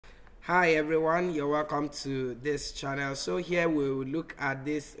Hi everyone, you're welcome to this channel. So here we will look at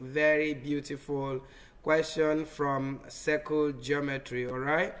this very beautiful question from circle geometry. All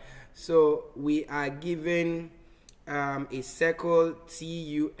right, so we are given a circle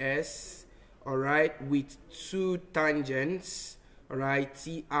TUS, all right, with two tangents, all right,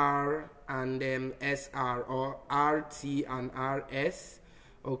 TR and SR, or RT and RS.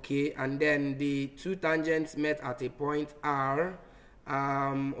 Okay, and then the two tangents met at a point R,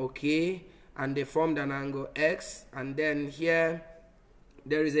 okay, and they formed an angle X, and then here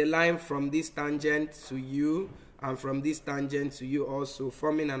there is a line from this tangent to U and from this tangent to U also,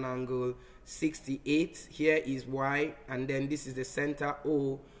 forming an angle 68. Here is Y, and then this is the center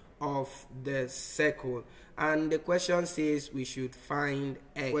O of the circle, and the question says we should find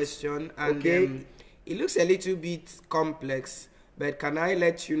X. Question, and okay, it looks a little bit complex, but can I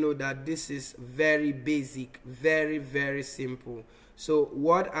let you know that this is very basic, very simple. So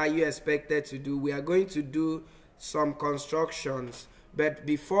what are you expected to do? We are going to do some constructions, but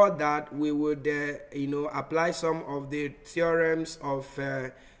before that we would apply some of the theorems of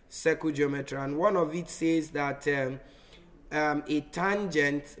circle geometry, and one of it says that a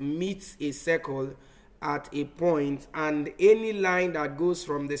tangent meets a circle at a point, and any line that goes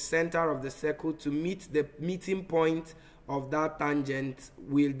from the center of the circle to meet the meeting point of that tangent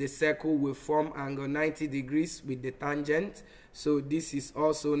the circle will form angle 90 degrees with the tangent. So this is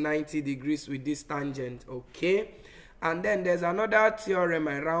also 90 degrees with this tangent. Okay, and then there's another theorem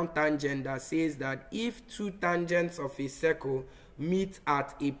around tangent that says that if two tangents of a circle meet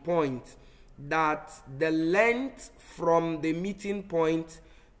at a point, that the length from the meeting point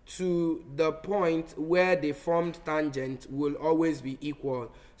to the point where they formed tangent will always be equal.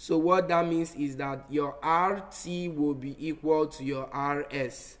 So what that means is that your RT will be equal to your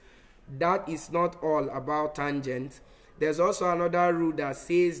RS. That is not all about tangent. There's also another rule that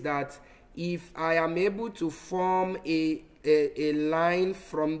says that if I am able to form a line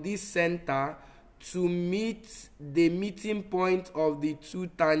from this center to meet the meeting point of the two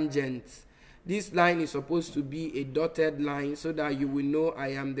tangents, this line is supposed to be a dotted line so that you will know I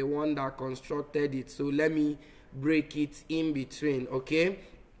am the one that constructed it. So let me break it in between. Okay,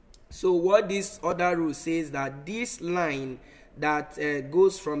 so what this other rule says, that this line that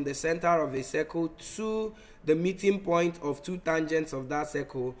goes from the center of a circle to the meeting point of two tangents of that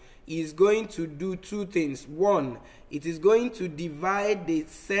circle is going to do two things. One, it is going to divide the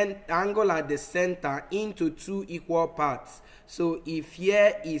angle at the center into two equal parts. So if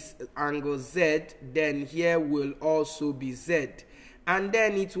here is angle Z, then here will also be Z. And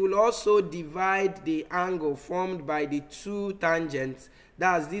then it will also divide the angle formed by the two tangents.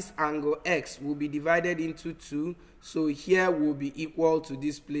 That's this angle X will be divided into two. So here will be equal to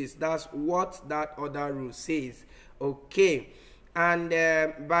this place. That's what that other rule says. Okay. And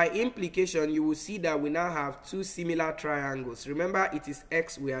by implication, you will see that we now have two similar triangles. Remember, it is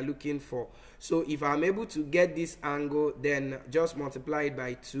X we are looking for. So if I'm able to get this angle, then just multiply it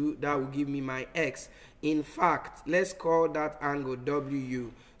by 2. That will give me my X. In fact, let's call that angle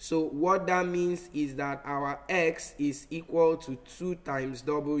W. So what that means is that our X is equal to 2 times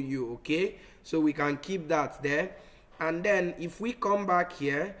W. Okay, so we can keep that there. And then if we come back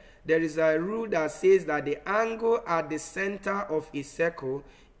here, there is a rule that says that the angle at the center of a circle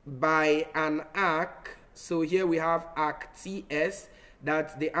by an arc, so here we have arc TS,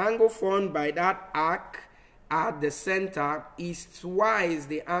 that the angle formed by that arc at the center is twice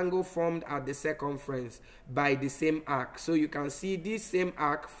the angle formed at the circumference by the same arc. So you can see this same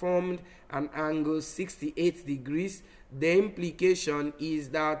arc formed an angle 68 degrees. The implication is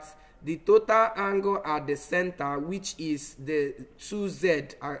that the total angle at the center, which is the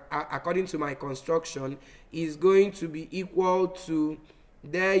 2Z according to my construction, is going to be equal to,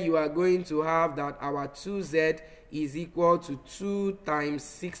 there you are going to have that our 2Z is equal to 2 times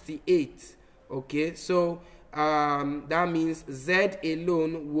 68. Okay, so that means Z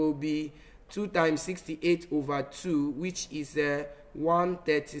alone will be 2 times 68 over 2, which is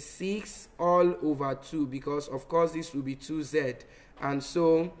 136 all over 2, because of course this will be 2Z, and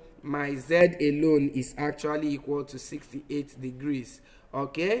so my Z alone is actually equal to 68 degrees.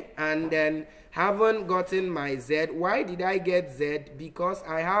 Okay, and then haven't gotten my Z. Why did I get Z? Because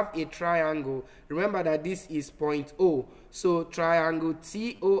I have a triangle. Remember that this is point O. So triangle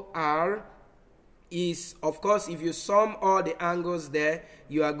TOR is, of course, if you sum all the angles there,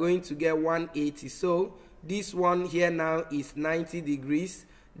 you are going to get 180. So this one here now is 90 degrees,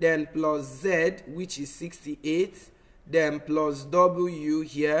 then plus Z, which is 68, then plus W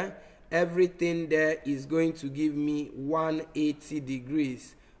here, everything there is going to give me 180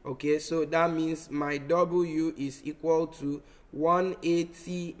 degrees. Okay, so that means my W is equal to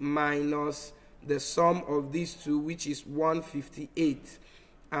 180 minus the sum of these two, which is 158,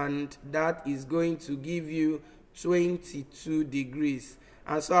 and that is going to give you 22 degrees.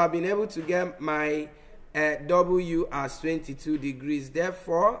 And so I've been able to get my W as 22 degrees.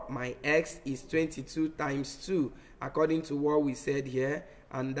 Therefore, my X is 22 times 2, according to what we said here,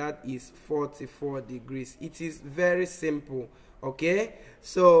 and that is 44 degrees. It is very simple. Okay,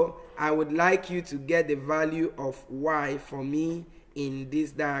 so I would like you to get the value of Y for me in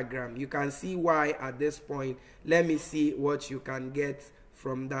this diagram. You can see Y at this point. Let me see what you can get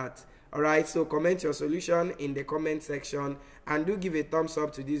from that. Alright, so comment your solution in the comment section, and do give a thumbs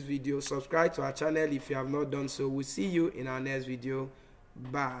up to this video. Subscribe to our channel if you have not done so. We'll see you in our next video.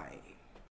 Bye.